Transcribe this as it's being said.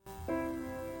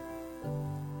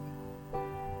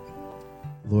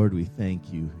Lord, we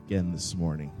thank you again this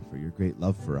morning for your great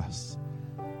love for us,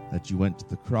 that you went to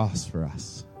the cross for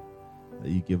us, that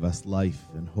you give us life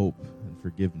and hope and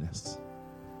forgiveness.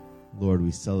 Lord,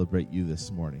 we celebrate you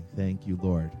this morning. Thank you,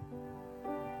 Lord,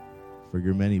 for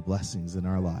your many blessings in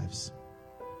our lives,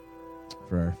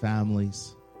 for our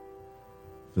families,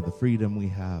 for the freedom we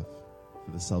have,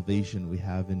 for the salvation we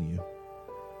have in you.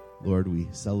 Lord, we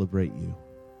celebrate you.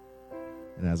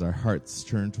 And as our hearts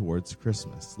turn towards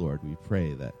Christmas, Lord, we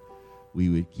pray that we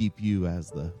would keep you as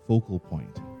the focal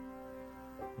point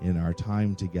in our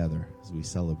time together as we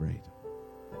celebrate.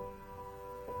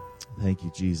 Thank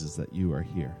you, Jesus, that you are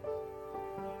here.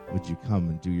 Would you come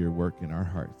and do your work in our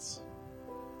hearts?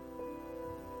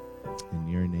 In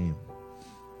your name,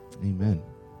 amen.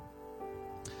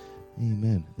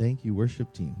 Amen. Thank you,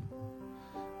 worship team.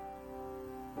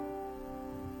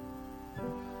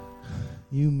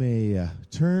 You may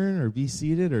turn or be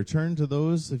seated or turn to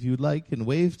those if you'd like and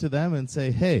wave to them and say,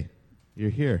 hey, you're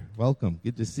here. Welcome.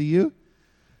 Good to see you.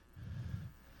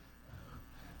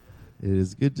 It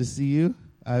is good to see you.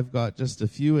 I've got just a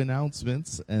few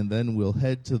announcements, and then we'll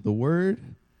head to the Word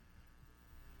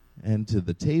and to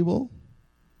the table.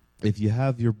 If you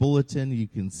have your bulletin, you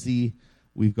can see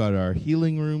we've got our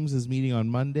healing rooms is meeting on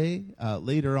Monday.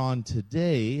 Later on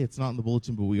today, it's not in the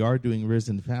bulletin, but we are doing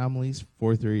Risen Families,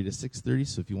 4:30 to 6:30.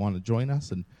 So if you want to join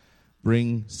us and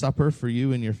bring supper for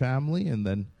you and your family and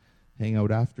then hang out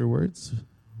afterwards,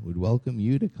 we'd welcome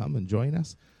you to come and join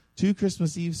us. 2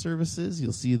 Christmas Eve services,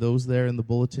 you'll see those there in the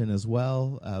bulletin as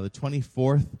well. The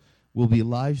 24th will be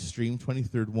live streamed,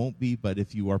 23rd won't be, but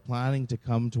if you are planning to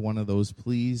come to one of those,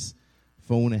 please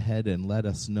phone ahead and let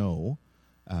us know.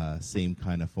 Same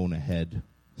kind of phone ahead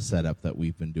setup that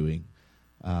we've been doing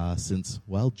since,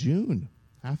 June.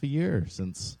 Half a year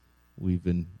since we've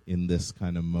been in this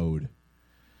kind of mode.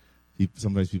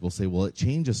 Sometimes people say, well, it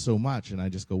changes so much. And I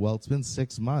just go, well, it's been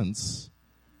 6 months.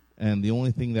 And the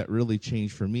only thing that really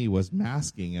changed for me was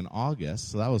masking in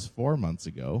August. So that was 4 months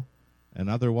ago. And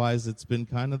otherwise, it's been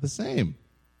kind of the same.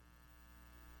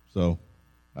 So,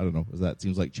 I don't know. That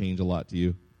seems like change a lot to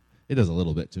you? It does a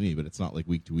little bit to me, but it's not like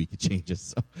week to week it changes,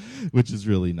 so, which is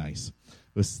really nice. I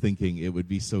was thinking it would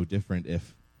be so different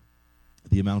if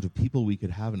the amount of people we could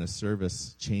have in a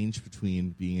service changed between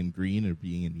being in green or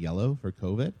being in yellow for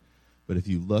COVID. But if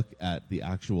you look at the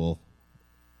actual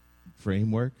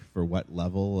framework for what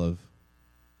level of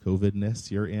COVID-ness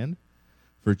you're in,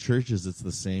 for churches it's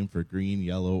the same for green,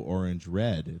 yellow, orange,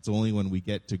 red. It's only when we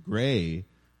get to gray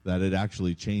that it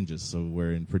actually changes, so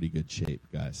we're in pretty good shape,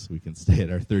 guys. We can stay at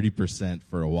our 30%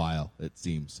 for a while, it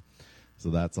seems.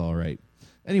 So that's all right.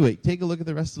 Anyway, take a look at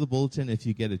the rest of the bulletin if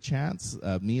you get a chance.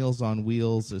 Meals on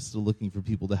Wheels is still looking for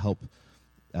people to help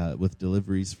with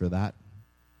deliveries for that.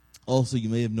 Also, you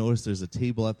may have noticed there's a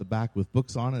table at the back with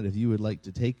books on it. If you would like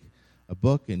to take a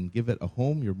book and give it a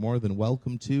home, you're more than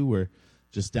welcome to. We're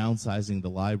just downsizing the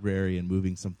library and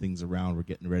moving some things around. We're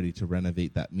getting ready to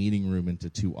renovate that meeting room into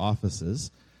 2 offices.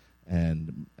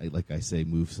 And like I say,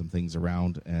 move some things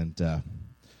around. And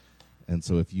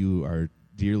so if you are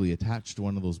dearly attached to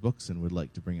one of those books and would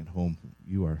like to bring it home,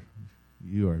 you are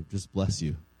just bless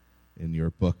you in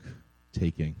your book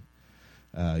taking.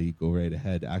 You go right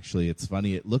ahead. Actually, it's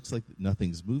funny. It looks like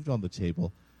nothing's moved on the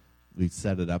table. We've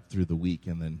set it up through the week,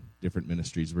 and then different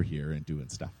ministries were here and doing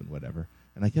stuff and whatever.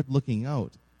 And I kept looking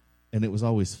out, and it was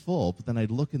always full. But then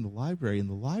I'd look in the library, and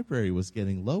the library was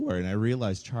getting lower. And I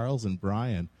realized Charles and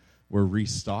Brian were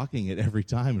restocking it every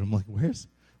time. And I'm like,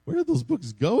 where are those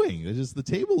books going? It's just the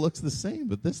table looks the same,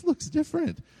 but this looks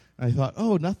different. And I thought,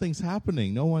 oh, nothing's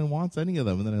happening. No one wants any of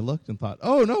them. And then I looked and thought,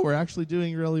 oh, no, we're actually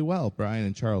doing really well. Brian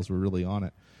and Charles were really on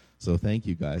it. So thank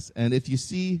you, guys. And if you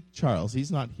see Charles,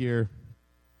 he's not here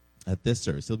at this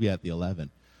service. He'll be at the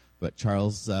 11th. But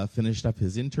Charles finished up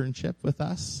his internship with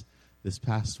us this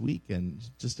past week and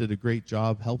just did a great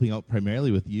job helping out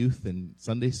primarily with youth and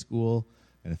Sunday school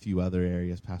and a few other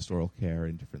areas, pastoral care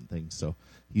and different things. So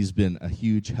he's been a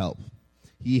huge help.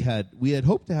 We had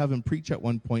hoped to have him preach at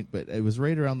one point, but it was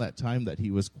right around that time that he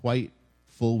was quite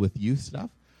full with youth stuff.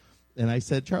 And I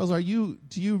said, Charles,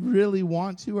 do you really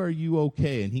want to, or are you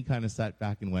okay? And he kind of sat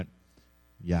back and went,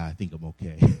 yeah, I think I'm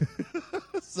okay.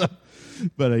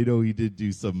 But I know he did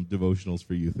do some devotionals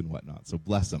for youth and whatnot, so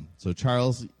bless him. So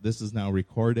Charles, this is now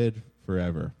recorded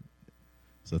forever.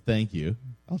 So thank you.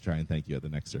 I'll try and thank you at the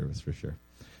next service for sure.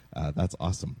 That's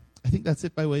awesome. I think that's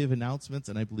it by way of announcements,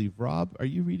 and I believe, Rob, are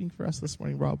you reading for us this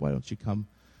morning? Rob, why don't you come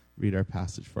read our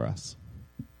passage for us?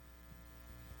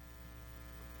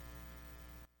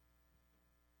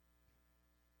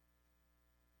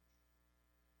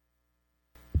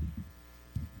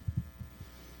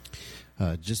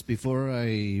 Just before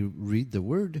I read the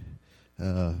word,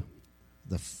 the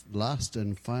last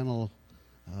and final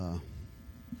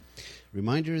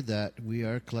reminder that we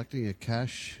are collecting a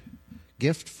cash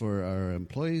gift for our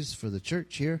employees for the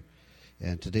church here,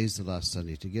 and today's the last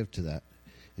Sunday to give to that.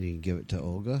 And you can give it to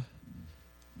Olga,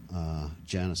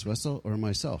 Janice Wessel, or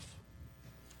myself.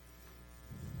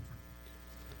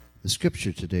 The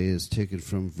scripture today is taken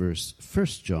from 1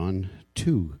 John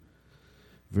 2,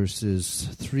 verses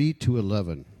 3 to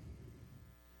 11.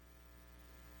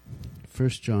 1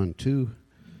 John 2,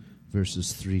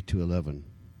 verses 3 to 11.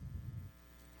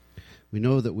 We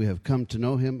know that we have come to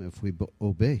know him if we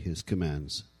obey his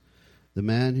commands. The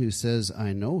man who says,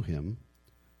 I know him,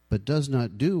 but does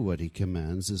not do what he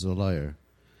commands is a liar,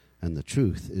 and the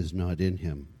truth is not in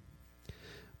him.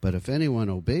 But if anyone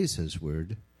obeys his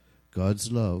word,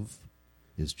 God's love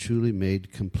is truly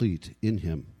made complete in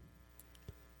him.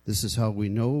 This is how we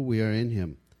know we are in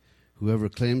him. Whoever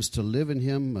claims to live in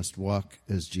him must walk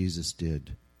as Jesus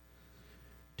did.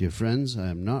 Dear friends, I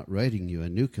am not writing you a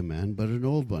new command, but an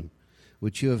old one,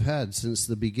 which you have had since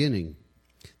the beginning.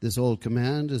 This old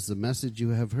command is the message you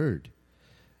have heard.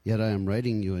 Yet I am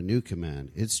writing you a new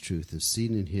command. Its truth is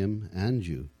seen in him and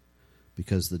you,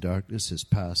 because the darkness is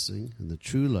passing and the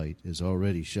true light is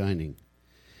already shining.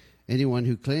 Anyone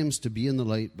who claims to be in the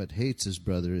light but hates his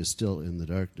brother is still in the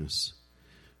darkness.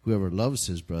 Whoever loves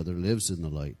his brother lives in the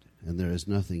light, and there is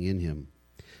nothing in him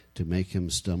to make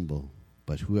him stumble.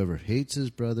 But whoever hates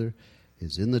his brother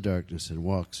is in the darkness and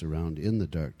walks around in the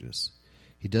darkness.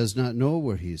 He does not know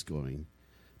where he is going,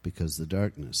 because the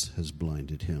darkness has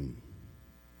blinded him.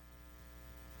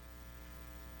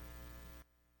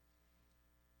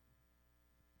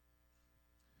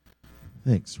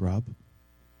 Thanks, Rob.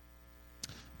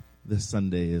 This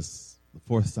Sunday is the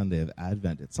fourth Sunday of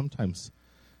Advent. It's sometimes,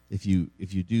 if you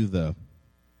do the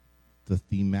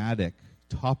thematic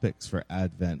topics for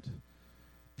Advent,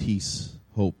 peace,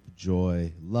 hope,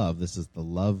 joy, love. This is the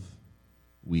love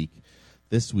week.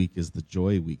 This week is the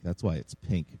joy week. That's why it's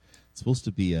pink. It's supposed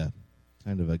to be a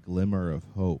kind of a glimmer of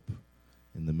hope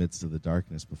in the midst of the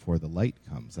darkness before the light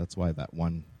comes. That's why that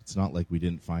one. It's not like we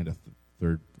didn't find a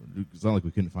third. It's not like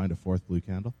we couldn't find a fourth blue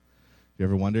candle. If you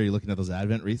ever wonder, you're looking at those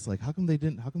Advent wreaths, like how come they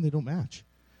don't match?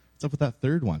 What's up with that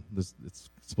third one? It's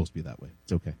supposed to be that way.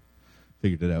 It's okay.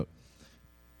 Figured it out.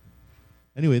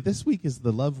 Anyway, this week is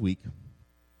the love week,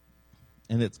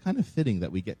 and it's kind of fitting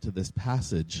that we get to this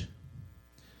passage.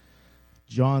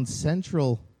 John's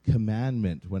central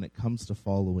commandment when it comes to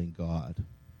following God.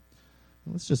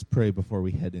 And let's just pray before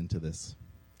we head into this.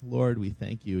 Lord, we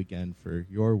thank you again for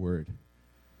your word.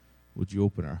 Would you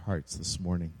open our hearts this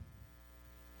morning?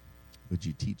 Would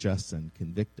you teach us and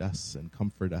convict us and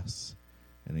comfort us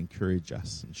and encourage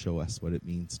us and show us what it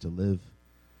means to live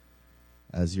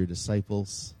as your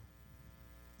disciples,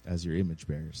 as your image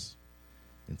bearers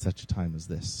in such a time as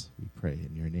this? We pray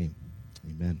in your name.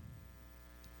 Amen.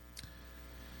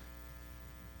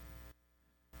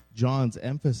 John's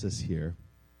emphasis here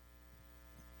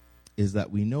is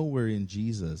that we know we're in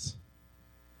Jesus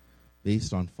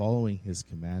based on following his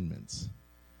commandments.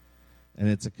 And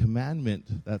it's a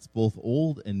commandment that's both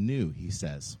old and new, he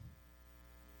says.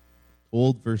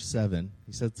 Old, verse 7,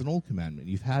 he says it's an old commandment.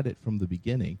 You've had it from the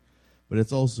beginning, but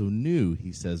it's also new,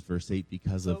 he says, verse 8,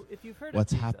 because of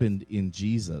what's happened in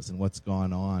Jesus and what's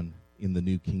gone on in the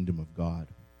new kingdom of God.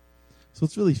 So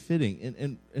it's really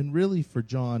fitting. And really for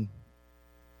John,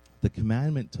 the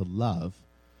commandment to love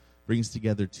brings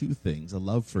together two things, a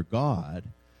love for God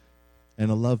and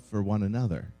a love for one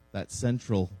another. That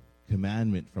central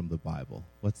commandment from the Bible.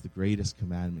 What's the greatest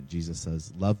commandment? Jesus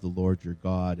says, love the Lord your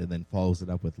God, and then follows it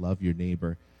up with love your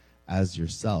neighbor as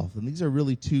yourself. And these are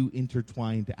really two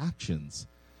intertwined actions.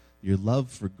 Your love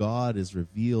for God is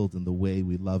revealed in the way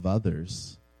we love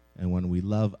others. And when we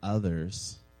love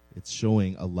others, it's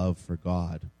showing a love for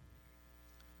God,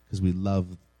 because we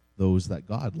love those that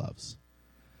God loves.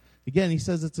 Again, he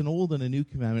says it's an old and a new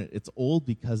commandment. It's old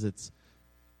because it's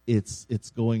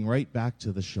going right back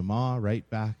to the Shema, right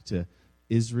back to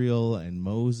Israel and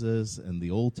Moses and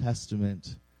the Old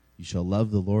Testament. You shall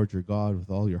love the Lord your God with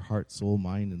all your heart, soul,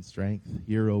 mind, and strength.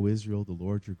 Hear, O Israel, the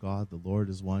Lord your God, the Lord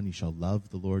is one. You shall love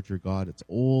the Lord your God. It's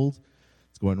old.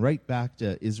 It's going right back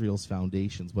to Israel's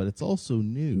foundations, but it's also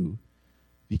new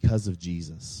because of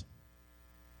Jesus.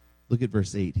 Look at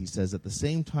verse 8. He says, at the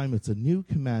same time, it's a new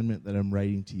commandment that I'm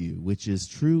writing to you, which is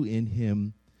true in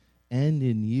him and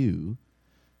in you,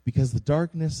 because the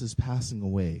darkness is passing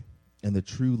away and the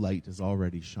true light is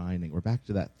already shining. We're back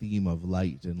to that theme of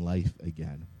light and life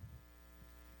again.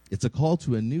 It's a call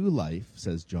to a new life,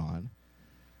 says John.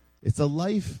 It's a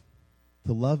life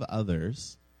to love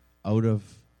others out of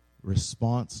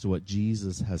response to what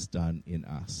Jesus has done in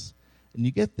us. And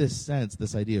you get this sense,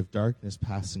 this idea of darkness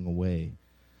passing away,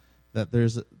 that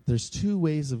there's two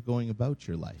ways of going about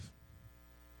your life.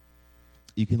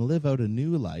 You can live out a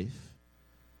new life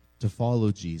to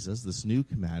follow Jesus, this new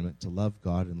commandment to love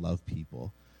God and love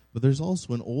people. But there's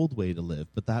also an old way to live,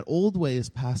 but that old way is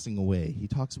passing away. He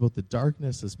talks about the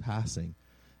darkness is passing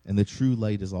and the true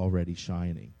light is already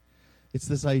shining. It's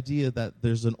this idea that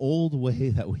there's an old way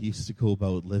that we used to go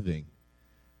about living.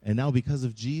 And now because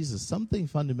of Jesus, something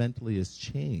fundamentally has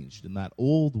changed, and that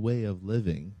old way of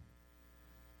living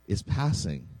is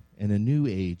passing, and a new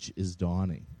age is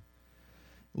dawning.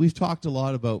 We've talked a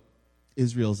lot about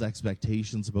Israel's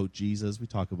expectations about Jesus. We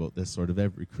talk about this sort of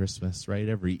every Christmas, right?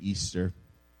 Every Easter.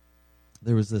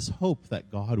 There was this hope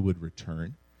that God would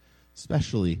return,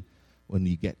 especially when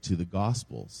you get to the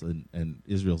Gospels and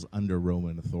Israel's under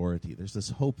Roman authority. There's this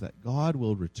hope that God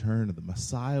will return, and the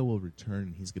Messiah will return,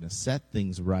 and he's going to set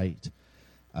things right.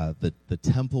 The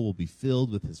temple will be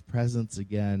filled with his presence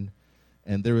again.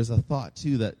 And there was a thought,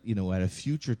 too, that, at a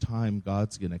future time,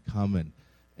 God's going to come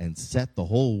and set the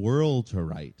whole world to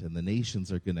right, and the nations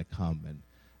are going to come,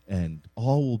 and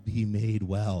all will be made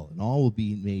well, and all will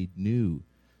be made new.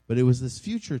 But it was this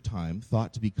future time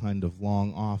thought to be kind of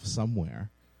long off somewhere.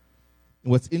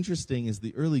 And what's interesting is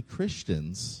the early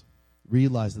Christians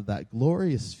realized that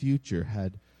glorious future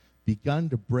had begun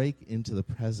to break into the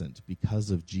present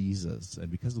because of Jesus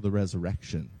and because of the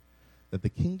resurrection. That the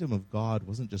kingdom of God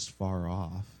wasn't just far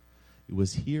off. It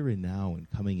was here and now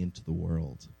and coming into the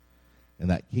world. And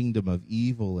that kingdom of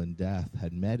evil and death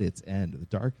had met its end.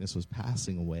 The darkness was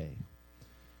passing away.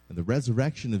 And the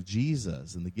resurrection of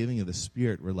Jesus and the giving of the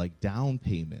Spirit were like down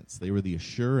payments. They were the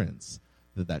assurance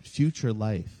that that future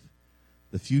life,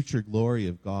 the future glory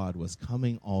of God was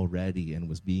coming already and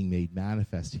was being made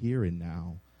manifest here and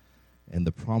now. And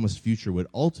the promised future would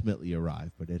ultimately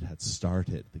arrive, but it had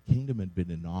started. The kingdom had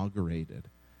been inaugurated,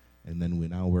 and then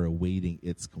now we're awaiting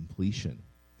its completion.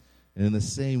 And in the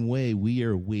same way, we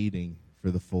are waiting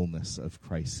for the fullness of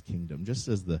Christ's kingdom, just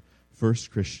as the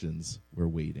first Christians were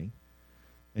waiting.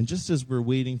 And just as we're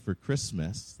waiting for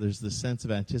Christmas, there's this sense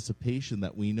of anticipation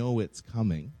that we know it's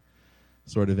coming.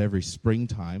 Sort of every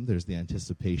springtime, there's the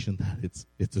anticipation that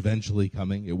it's eventually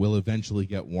coming. It will eventually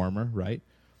get warmer, right?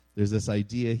 There's this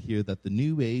idea here that the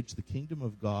new age, the kingdom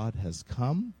of God, has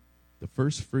come. The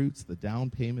first fruits, the down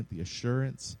payment, the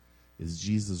assurance is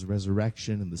Jesus'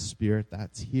 resurrection and the Spirit.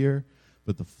 That's here.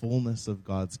 But the fullness of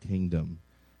God's kingdom,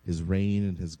 his reign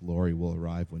and his glory will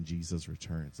arrive when Jesus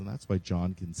returns. And that's why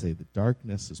John can say the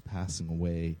darkness is passing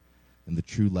away and the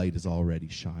true light is already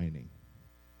shining.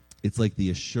 It's like the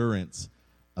assurance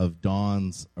of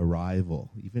dawn's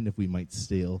arrival, even if we might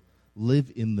still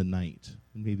live in the night.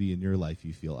 And maybe in your life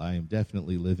you feel, I am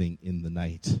definitely living in the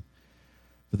night.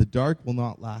 But the dark will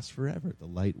not last forever. The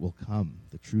light will come.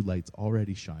 The true light's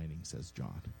already shining, says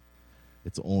John.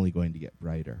 It's only going to get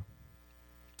brighter.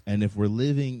 And if we're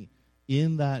living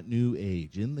in that new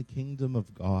age, in the kingdom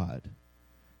of God,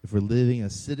 if we're living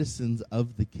as citizens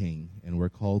of the King and we're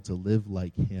called to live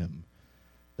like him,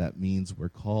 that means we're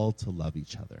called to love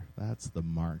each other. That's the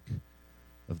mark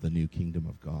of the new kingdom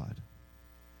of God.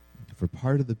 If we're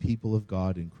part of the people of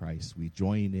God in Christ, we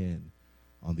join in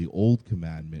on the old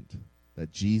commandment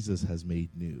that Jesus has made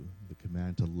new, the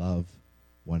command to love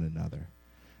one another.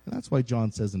 And that's why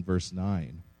John says in verse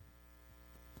 9,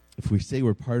 if we say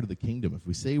we're part of the kingdom, if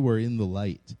we say we're in the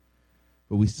light,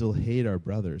 but we still hate our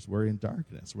brothers, we're in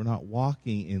darkness. We're not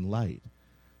walking in light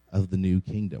of the new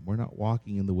kingdom. We're not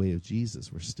walking in the way of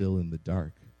Jesus. We're still in the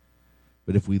dark.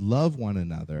 But if we love one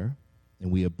another and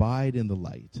we abide in the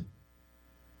light,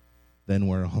 then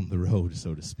we're on the road,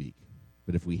 so to speak.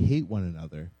 But if we hate one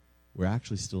another, we're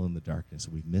actually still in the darkness.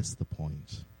 We've missed the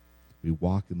point. We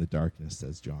walk in the darkness,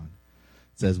 says John.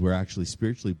 It says we're actually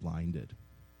spiritually blinded.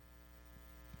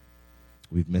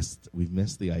 We've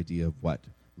missed the idea of what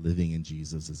living in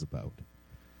Jesus is about.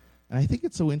 And I think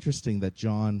it's so interesting that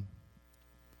John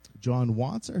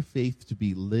wants our faith to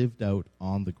be lived out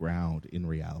on the ground in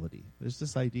reality. There's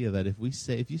this idea that if you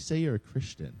say you're a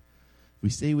Christian, if we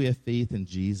say we have faith in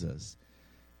Jesus,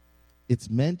 it's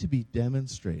meant to be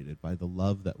demonstrated by the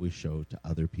love that we show to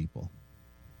other people.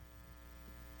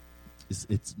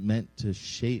 It's meant to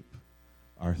shape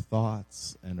our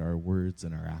thoughts and our words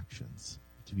and our actions,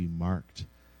 to be marked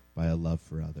by a love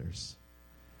for others.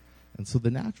 And so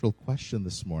the natural question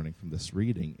this morning from this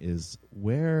reading is,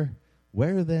 where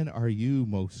then are you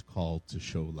most called to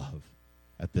show love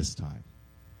at this time?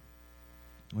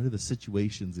 What are the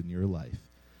situations in your life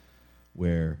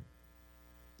where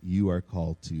you are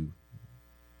called to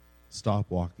stop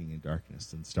walking in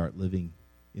darkness and start living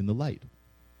in the light?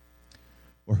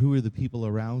 Or who are the people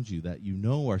around you that you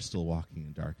know are still walking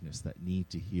in darkness that need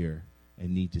to hear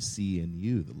and need to see in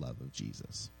you the love of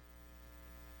Jesus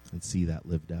and see that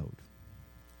lived out?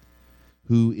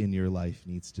 Who in your life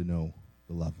needs to know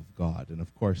the love of God? And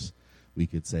of course, we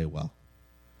could say, well,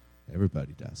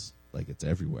 everybody does. Like, it's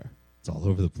everywhere. It's all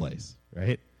over the place,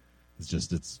 right?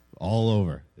 It's all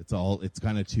over. It's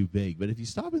kind of too big. But if you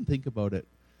stop and think about it,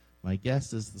 my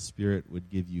guess is the Spirit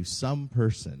would give you some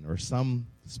person or some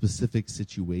specific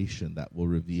situation that will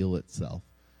reveal itself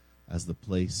as the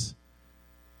place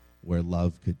where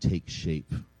love could take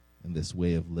shape and this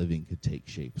way of living could take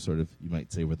shape. Sort of, you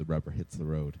might say, where the rubber hits the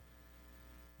road.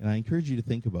 And I encourage you to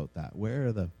think about that.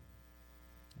 Where's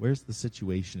the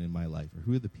situation in my life, or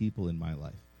who are the people in my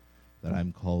life that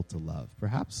I'm called to love?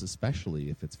 Perhaps especially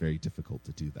if it's very difficult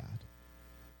to do that.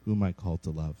 Who am I called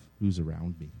to love? Who's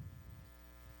around me?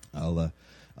 I'll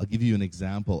give you an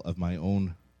example of my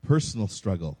own personal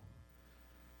struggle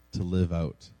to live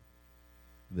out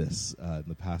this in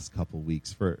the past couple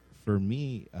weeks. For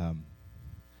me,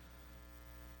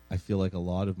 I feel like a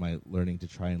lot of my learning to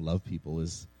try and love people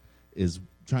is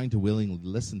trying to willingly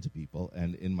listen to people.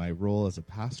 And in my role as a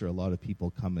pastor, a lot of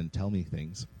people come and tell me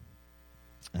things.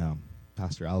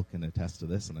 Pastor Al can attest to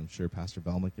this, and I'm sure Pastor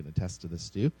Velma can attest to this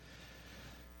too.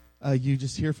 You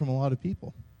just hear from a lot of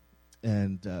people.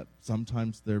 And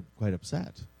sometimes they're quite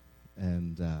upset,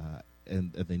 and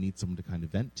they need someone to kind of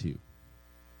vent to,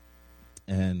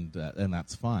 and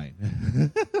that's fine,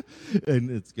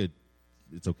 and it's good.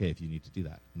 It's okay if you need to do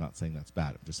that. I'm not saying that's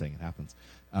bad. I'm just saying it happens,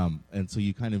 and so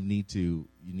you kind of need to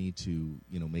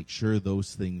make sure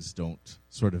those things don't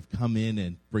sort of come in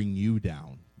and bring you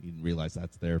down. You realize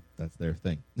that's their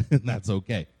thing, and that's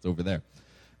okay. It's over there.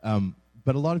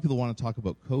 But a lot of people want to talk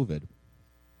about COVID.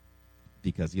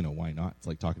 Because, why not? It's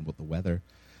like talking about the weather.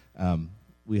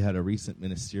 We had a recent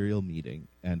ministerial meeting,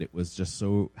 and it was just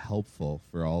so helpful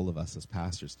for all of us as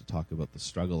pastors to talk about the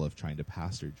struggle of trying to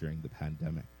pastor during the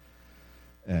pandemic.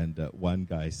 And one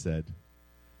guy said,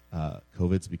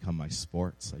 COVID's become my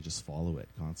sports. I just follow it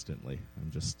constantly.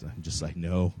 I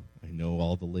know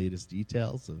all the latest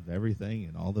details of everything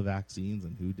and all the vaccines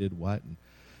and who did what. And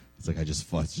it's like I just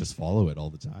follow it all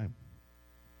the time.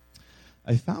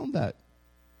 I found that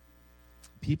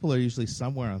people are usually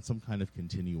somewhere on some kind of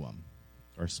continuum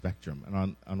or spectrum.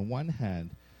 And on one hand,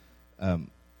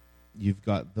 you've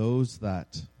got those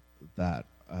that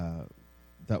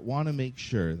want to make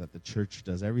sure that the church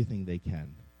does everything they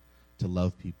can to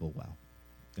love people well.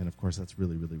 And of course, that's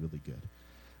really, really, really good.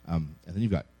 And then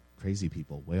you've got crazy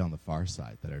people way on the far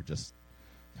side that are just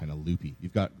kind of loopy.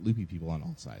 You've got loopy people on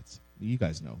all sides. You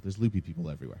guys know there's loopy people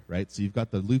everywhere, right? So you've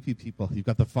got the loopy people, you've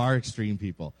got the far extreme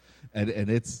people, and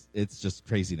it's just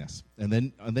craziness. And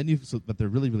then but they're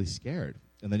really, really scared.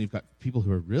 And then you've got people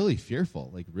who are really fearful,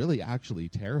 like really actually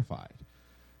terrified,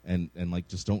 and like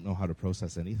just don't know how to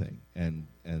process anything, and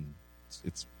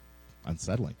it's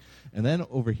unsettling. And then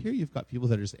over here you've got people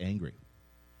that are just angry,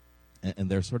 and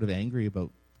they're sort of angry about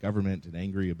government and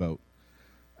angry about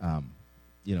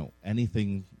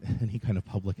anything, any kind of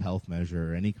public health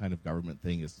measure or any kind of government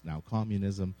thing is now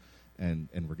communism, and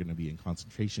we're going to be in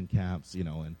concentration camps,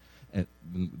 and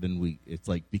then it's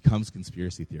like becomes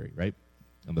conspiracy theory, right,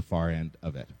 on the far end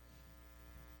of it,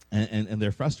 and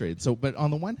they're frustrated. So, but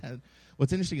on the one hand,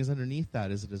 what's interesting is underneath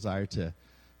that is a desire to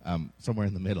somewhere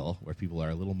in the middle where people are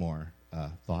a little more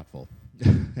thoughtful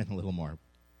and a little more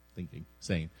thinking,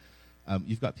 sane.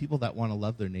 You've got people that want to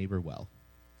love their neighbor well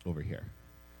over here.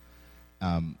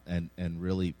 And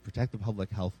really protect the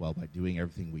public health well by doing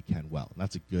everything we can well. And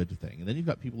that's a good thing. And then you've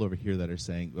got people over here that are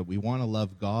saying, but we want to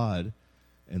love God,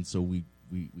 and so we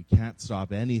can't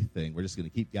stop anything. We're just going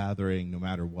to keep gathering no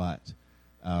matter what.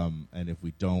 And if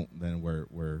we don't, then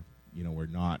we're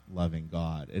not loving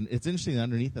God. And it's interesting that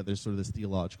underneath that there's sort of this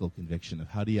theological conviction of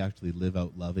how do you actually live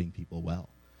out loving people well,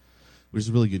 which is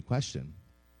a really good question.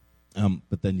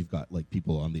 But then you've got like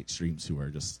people on the extremes who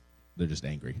are they're just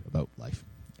angry about life.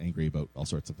 Angry about all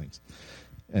sorts of things,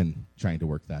 and trying to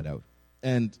work that out,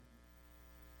 and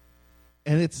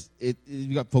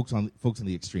you got folks on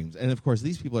the extremes, and of course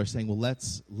these people are saying, well,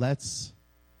 let's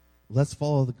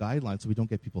follow the guidelines so we don't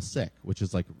get people sick, which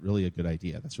is like really a good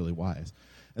idea. That's really wise.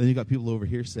 And then you got people over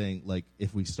here saying, like,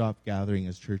 if we stop gathering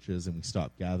as churches and we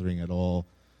stop gathering at all,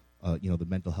 the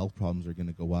mental health problems are going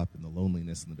to go up, and the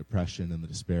loneliness and the depression and the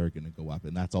despair are going to go up,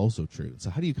 and that's also true.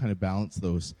 So how do you kind of balance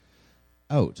those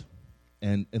out?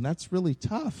 And that's really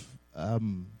tough.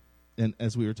 And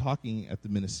as we were talking at the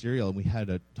ministerial, and we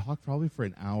had a talk probably for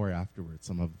an hour afterwards,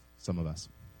 some of us,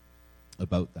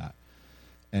 about that,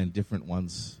 and different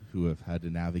ones who have had to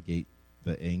navigate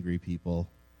the angry people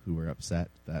who were upset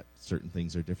that certain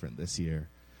things are different this year,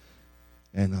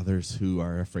 and others who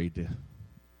are afraid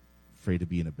to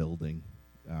be in a building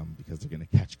because they're going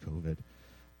to catch COVID.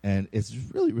 And it's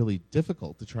really, really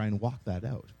difficult to try and walk that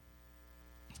out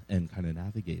and kind of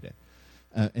navigate it.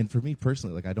 And for me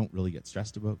personally, like, I don't really get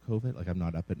stressed about COVID. Like, I'm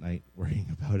not up at night worrying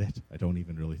about it. I don't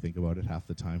even really think about it half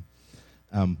the time.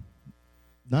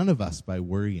 None of us, by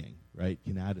worrying, right,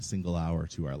 can add a single hour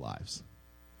to our lives.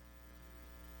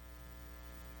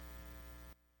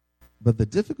 But the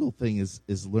difficult thing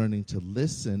is learning to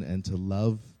listen and to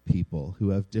love people who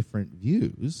have different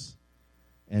views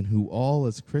and who all,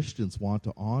 as Christians, want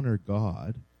to honor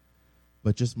God,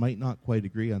 but just might not quite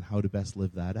agree on how to best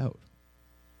live that out.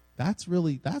 That's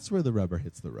where the rubber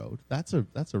hits the road. That's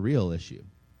a real issue.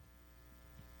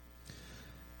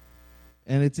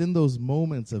 And it's in those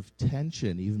moments of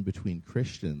tension, even between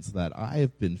Christians, that I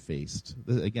have been faced,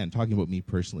 again, talking about me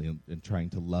personally and trying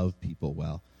to love people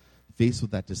well, faced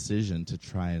with that decision to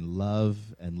try and love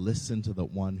and listen to the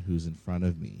one who's in front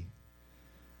of me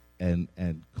and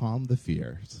calm the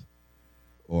fears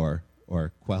or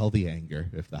quell the anger,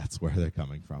 if that's where they're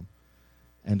coming from,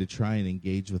 and to try and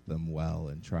engage with them well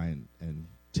and try and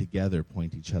together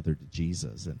point each other to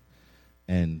Jesus.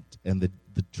 And the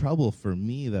trouble for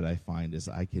me that I find is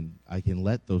I can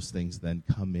let those things then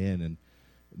come in and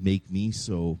make me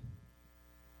so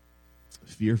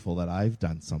fearful that I've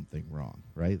done something wrong,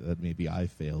 right? That maybe I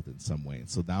failed in some way. And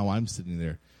so now I'm sitting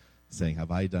there saying,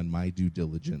 have I done my due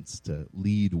diligence to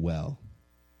lead well?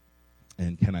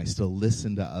 And can I still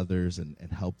listen to others and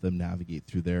help them navigate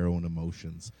through their own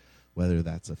emotions, whether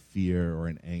that's a fear or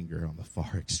an anger on the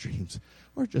far extremes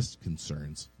or just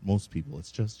concerns. Most people,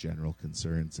 it's just general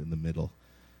concerns in the middle.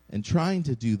 And trying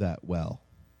to do that well.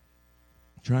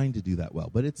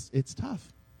 But it's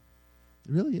tough.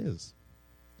 It really is.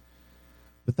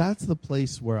 But that's the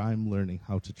place where I'm learning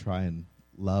how to try and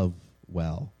love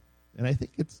well. And I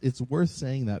think it's worth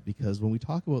saying that because when we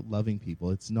talk about loving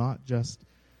people, it's not just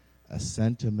a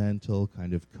sentimental,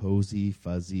 kind of cozy,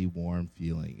 fuzzy, warm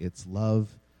feeling. It's love.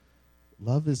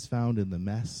 Love is found in the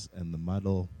mess and the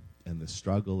muddle and the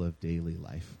struggle of daily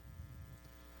life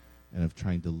and of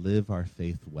trying to live our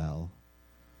faith well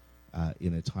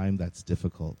in a time that's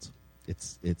difficult.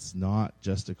 It's not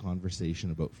just a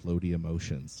conversation about floaty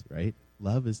emotions, right?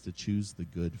 Love is to choose the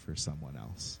good for someone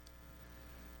else,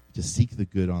 to seek the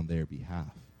good on their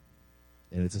behalf.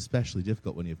 And it's especially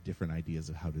difficult when you have different ideas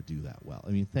of how to do that well.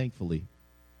 I mean, thankfully,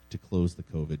 to close the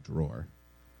COVID drawer,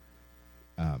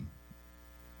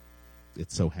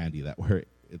 it's so handy that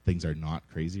things are not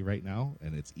crazy right now,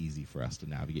 and it's easy for us to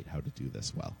navigate how to do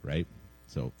this well, right?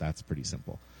 So that's pretty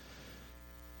simple.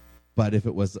 But if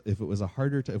it was a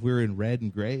harder if we were in red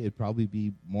and gray, it'd probably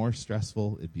be more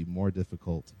stressful, it'd be more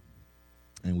difficult.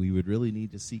 And we would really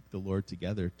need to seek the Lord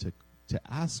together to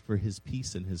ask for his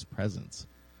peace and his presence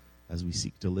as we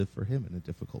seek to live for him in a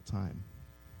difficult time.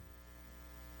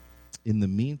 In the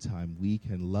meantime, we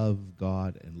can love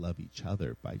God and love each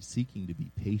other by seeking to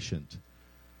be patient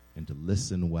and to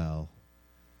listen well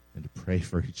and to pray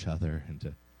for each other and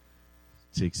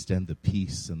to extend the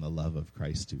peace and the love of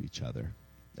Christ to each other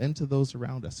and to those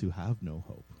around us who have no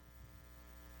hope.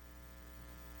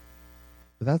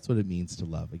 But that's what it means to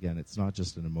love. Again, it's not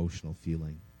just an emotional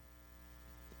feeling.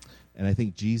 And I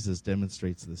think Jesus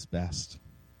demonstrates this best,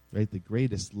 right? The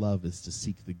greatest love is to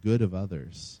seek the good of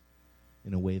others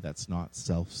in a way that's not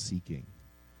self-seeking,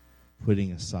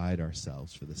 putting aside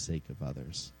ourselves for the sake of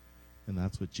others. And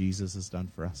that's what Jesus has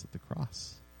done for us at the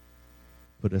cross.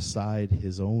 Put aside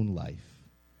his own life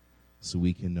so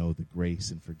we can know the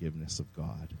grace and forgiveness of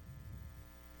God.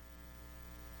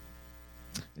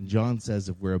 And John says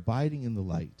if we're abiding in the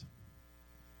light,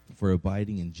 if we're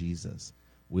abiding in Jesus,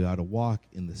 we ought to walk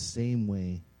in the same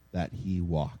way that he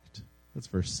walked. That's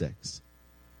verse 6.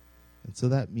 And so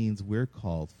that means we're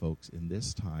called, folks, in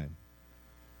this time,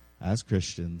 as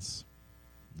Christians,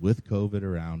 with COVID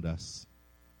around us,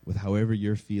 with however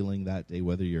you're feeling that day,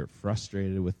 whether you're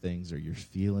frustrated with things or you're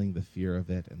feeling the fear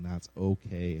of it, and that's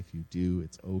okay. If you do,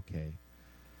 it's okay.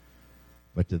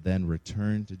 But to then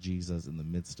return to Jesus in the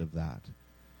midst of that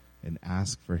and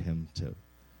ask for him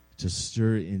to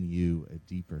stir in you a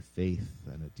deeper faith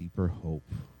and a deeper hope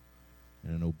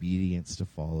and an obedience to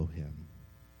follow him.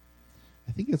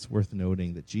 I think it's worth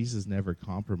noting that Jesus never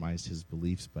compromised his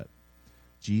beliefs, but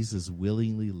Jesus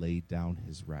willingly laid down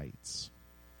his rights.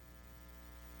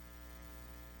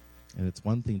 And it's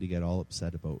one thing to get all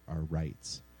upset about our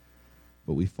rights,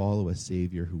 but we follow a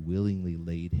Savior who willingly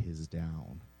laid his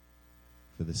down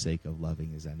for the sake of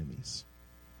loving his enemies.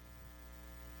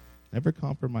 Never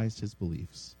compromised his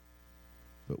beliefs,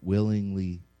 but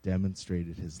willingly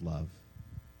demonstrated his love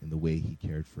in the way he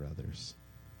cared for others.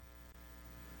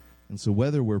 And so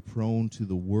whether we're prone to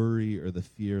the worry or the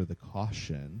fear, the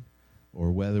caution,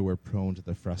 or whether we're prone to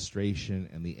the frustration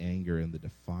and the anger and the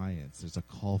defiance, there's a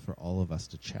call for all of us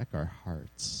to check our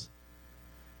hearts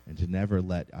and to never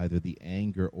let either the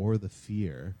anger or the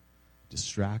fear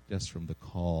distract us from the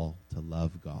call to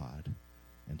love God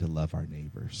and to love our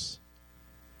neighbors.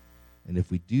 And if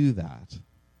we do that,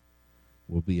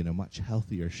 we'll be in a much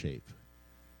healthier shape.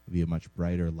 We'll be a much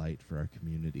brighter light for our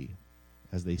community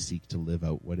as they seek to live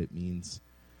out what it means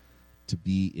to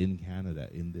be in Canada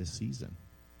in this season.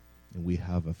 And we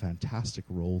have a fantastic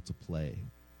role to play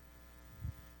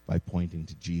by pointing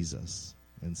to Jesus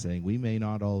and saying we may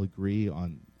not all agree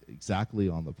exactly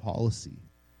on the policy,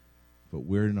 but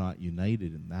we're not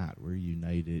united in that. We're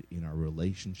united in our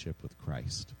relationship with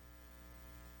Christ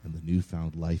and the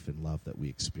newfound life and love that we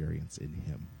experience in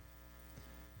him.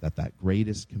 That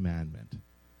greatest commandment,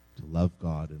 to love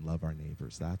God and love our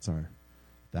neighbors, that's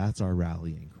our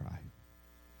rallying cry.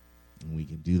 And we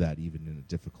can do that even in a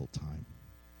difficult time.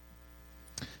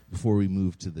 Before we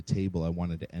move to the table, I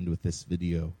wanted to end with this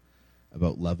video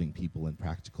about loving people in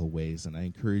practical ways. And I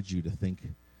encourage you to think,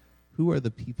 who are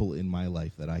the people in my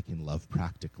life that I can love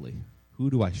practically? Who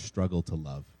do I struggle to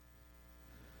love?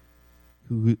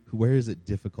 Where is it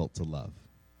difficult to love?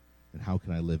 And how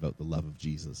can I live out the love of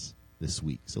Jesus this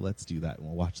week? So let's do that, and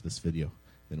we'll watch this video,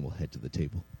 then we'll head to the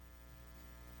table.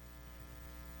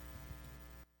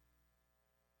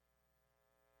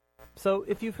 So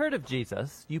if you've heard of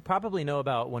Jesus, you probably know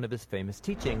about one of his famous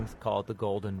teachings called the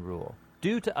Golden Rule.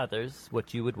 Do to others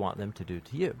what you would want them to do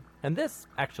to you. And this,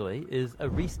 actually, is a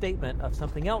restatement of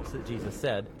something else that Jesus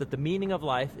said, that the meaning of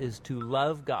life is to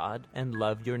love God and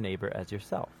love your neighbor as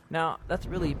yourself. Now, that's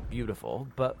really beautiful,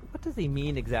 but what does he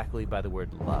mean exactly by the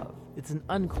word love? It's an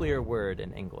unclear word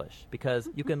in English, because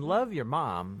you can love your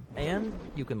mom and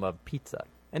you can love pizza.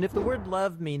 And if the word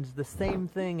love means the same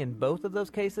thing in both of those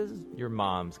cases, your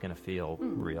mom's going to feel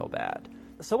real bad.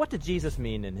 So what did Jesus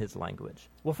mean in his language?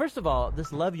 Well, first of all,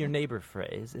 this love your neighbor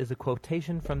phrase is a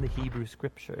quotation from the Hebrew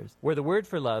scriptures, where the word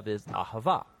for love is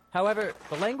ahava. However,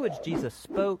 the language Jesus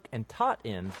spoke and taught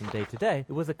in from day to day,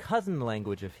 it was a cousin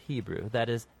language of Hebrew, that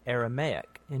is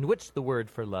Aramaic, in which the word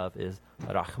for love is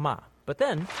rachma. But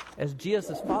then, as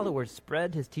Jesus' followers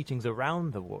spread his teachings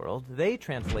around the world, they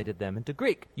translated them into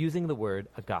Greek, using the word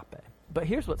agape. But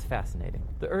here's what's fascinating.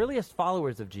 The earliest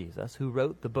followers of Jesus, who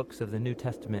wrote the books of the New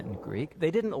Testament in Greek,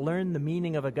 they didn't learn the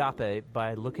meaning of agape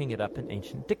by looking it up in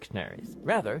ancient dictionaries.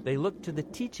 Rather, they looked to the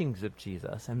teachings of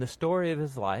Jesus and the story of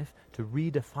his life to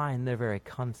redefine their very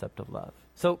concept of love.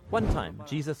 So, one time,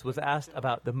 Jesus was asked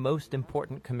about the most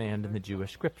important command in the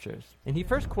Jewish scriptures. And he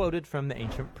first quoted from the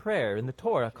ancient prayer in the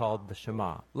Torah called the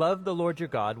Shema. Love the Lord your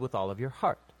God with all of your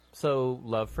heart. So,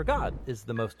 love for God is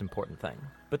the most important thing.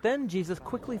 But then Jesus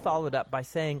quickly followed up by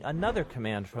saying another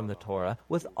command from the Torah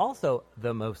was also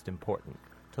the most important,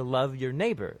 to love your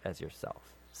neighbor as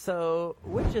yourself. So,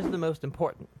 which is the most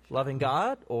important, loving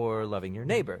God or loving your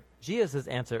neighbor? Jesus'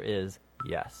 answer is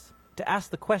yes. To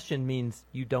ask the question means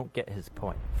you don't get his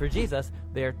point. For Jesus,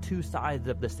 they are two sides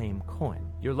of the same coin.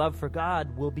 Your love for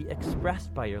God will be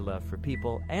expressed by your love for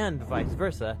people, and vice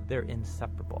versa, they're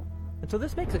inseparable. And so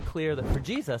this makes it clear that for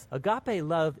Jesus, agape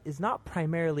love is not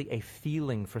primarily a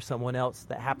feeling for someone else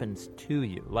that happens to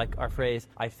you, like our phrase,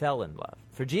 I fell in love.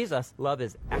 For Jesus, love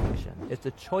is action. It's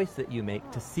a choice that you make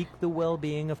to seek the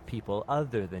well-being of people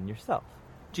other than yourself.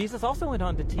 Jesus also went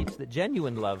on to teach that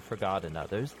genuine love for God and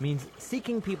others means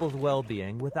seeking people's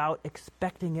well-being without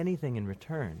expecting anything in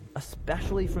return,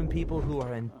 especially from people who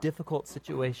are in difficult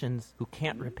situations, who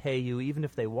can't repay you even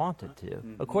if they wanted to.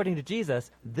 According to Jesus,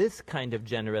 this kind of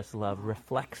generous love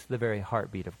reflects the very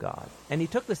heartbeat of God. And he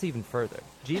took this even further.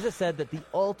 Jesus said that the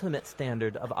ultimate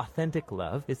standard of authentic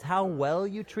love is how well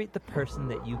you treat the person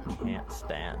that you can't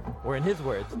stand. Or in his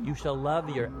words, you shall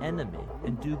love your enemy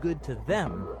and do good to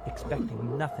them,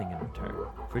 expecting nothing in return.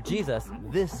 For Jesus,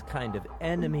 this kind of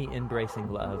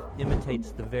enemy-embracing love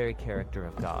imitates the very character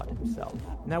of God himself.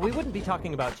 Now, we wouldn't be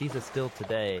talking about Jesus still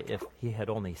today if he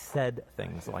had only said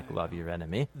things like love your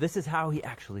enemy. This is how he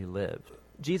actually lived.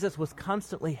 Jesus was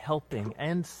constantly helping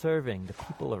and serving the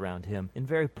people around him in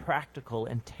very practical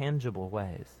and tangible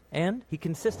ways. And he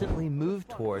consistently moved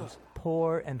towards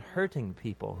poor and hurting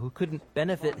people who couldn't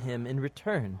benefit him in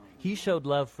return. He showed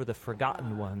love for the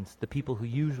forgotten ones, the people who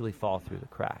usually fall through the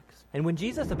cracks. And when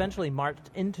Jesus eventually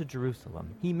marched into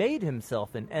Jerusalem, he made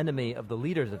himself an enemy of the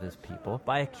leaders of his people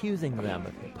by accusing them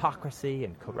of hypocrisy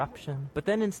and corruption. But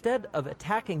then instead of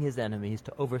attacking his enemies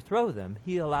to overthrow them,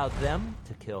 he allowed them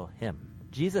to kill him.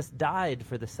 Jesus died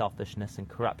for the selfishness and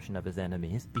corruption of his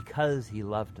enemies because he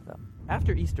loved them.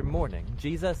 After Easter morning,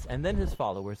 Jesus and then his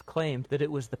followers claimed that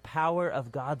it was the power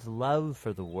of God's love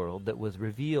for the world that was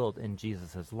revealed in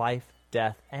Jesus' life,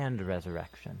 death, and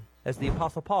resurrection. As the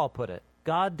Apostle Paul put it,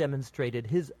 God demonstrated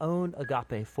his own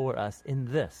agape for us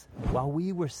in this: while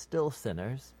we were still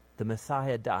sinners, the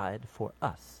Messiah died for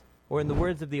us. Or in the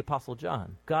words of the Apostle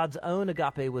John, God's own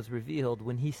agape was revealed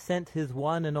when he sent his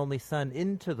one and only Son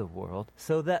into the world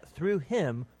so that through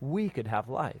him we could have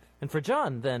life. And for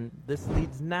John, then, this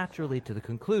leads naturally to the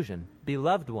conclusion: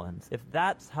 beloved ones, if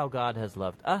that's how God has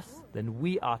loved us, then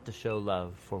we ought to show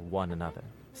love for one another.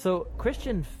 So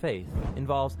Christian faith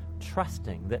involves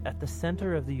trusting that at the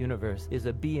center of the universe is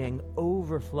a being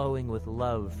overflowing with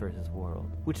love for his world,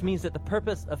 which means that the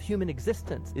purpose of human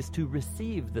existence is to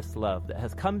receive this love that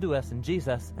has come to us in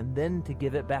Jesus and then to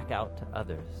give it back out to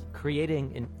others,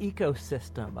 creating an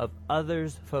ecosystem of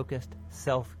others-focused,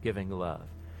 self-giving love.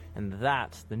 And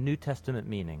that's the New Testament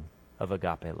meaning of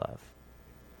agape love.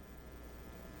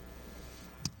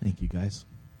 Thank you, guys.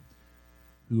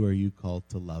 Who are you called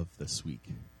to love this week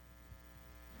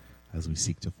as we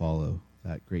seek to follow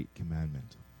that great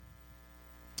commandment?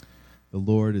 The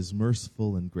Lord is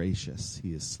merciful and gracious.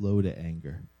 He is slow to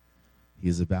anger. He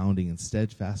is abounding in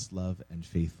steadfast love and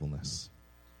faithfulness.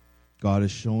 God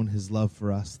has shown his love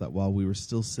for us that while we were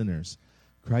still sinners,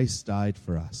 Christ died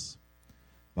for us.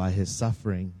 By his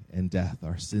suffering and death,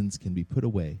 our sins can be put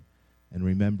away and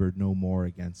remembered no more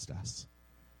against us.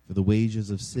 For the wages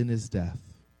of sin is death,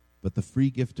 but the free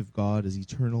gift of God is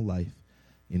eternal life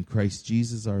in Christ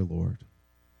Jesus our Lord.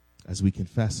 As we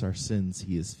confess our sins,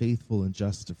 he is faithful and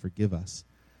just to forgive us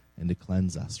and to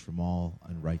cleanse us from all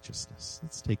unrighteousness.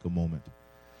 Let's take a moment.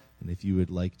 And if you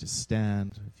would like to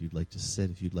stand, if you'd like to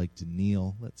sit, if you'd like to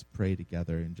kneel, let's pray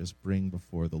together and just bring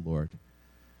before the Lord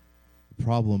the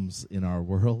problems in our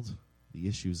world, the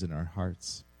issues in our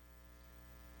hearts.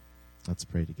 Let's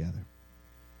pray together.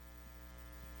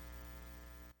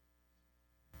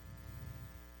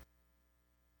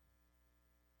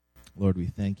 Lord, we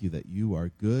thank you that you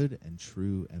are good and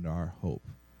true and our hope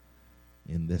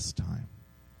in this time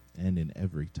and in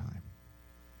every time.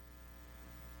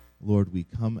 Lord, we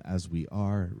come as we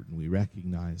are, and we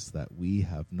recognize that we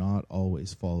have not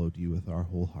always followed you with our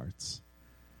whole hearts,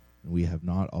 and we have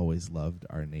not always loved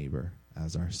our neighbor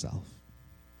as ourself.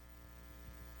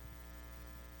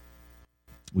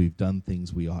 We've done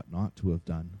things we ought not to have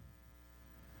done.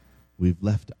 We've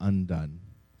left undone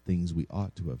things we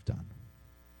ought to have done.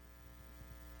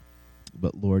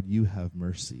 But Lord, you have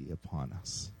mercy upon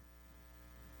us.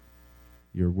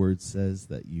 Your word says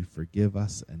that you forgive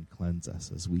us and cleanse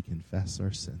us as we confess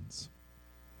our sins.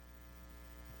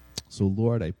 So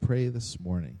Lord, I pray this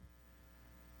morning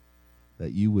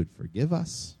that you would forgive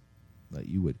us, that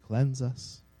you would cleanse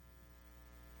us,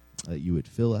 that you would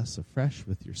fill us afresh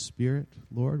with your Spirit,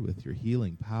 Lord, with your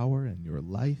healing power and your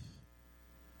life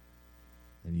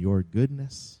and your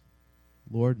goodness.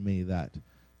 Lord, may that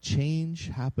change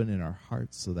happen in our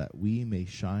hearts so that we may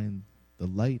shine the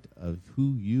light of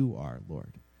who you are,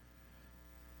 Lord,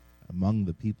 among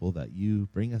the people that you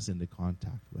bring us into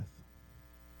contact with.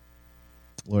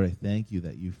 Lord, I thank you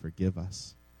that you forgive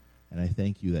us, and I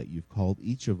thank you that you've called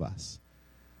each of us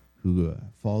who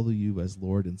follow you as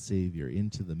Lord and Savior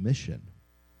into the mission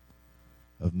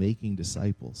of making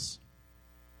disciples,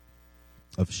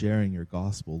 of sharing your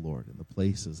gospel, Lord, in the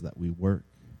places that we work,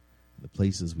 in the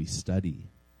places we study,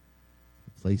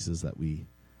 the places that we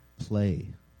play,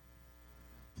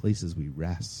 places we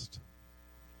rest.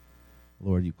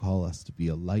 Lord, you call us to be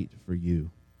a light for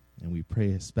you, and we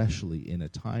pray especially in a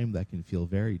time that can feel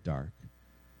very dark,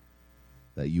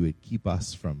 that you would keep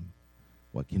us from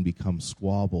what can become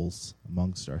squabbles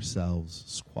amongst ourselves,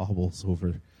 squabbles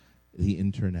over the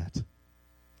internet.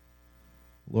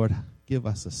 Lord, give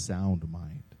us a sound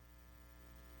mind.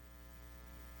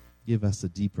 Give us a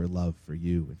deeper love for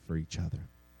you and for each other.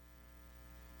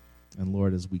 And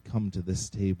Lord, as we come to this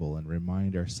table and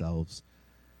remind ourselves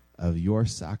of your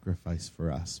sacrifice for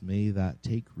us, may that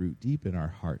take root deep in our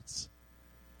hearts,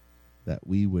 that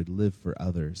we would live for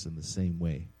others in the same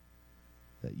way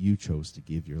that you chose to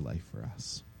give your life for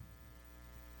us.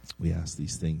 We ask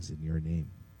these things in your name.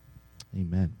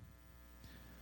 Amen.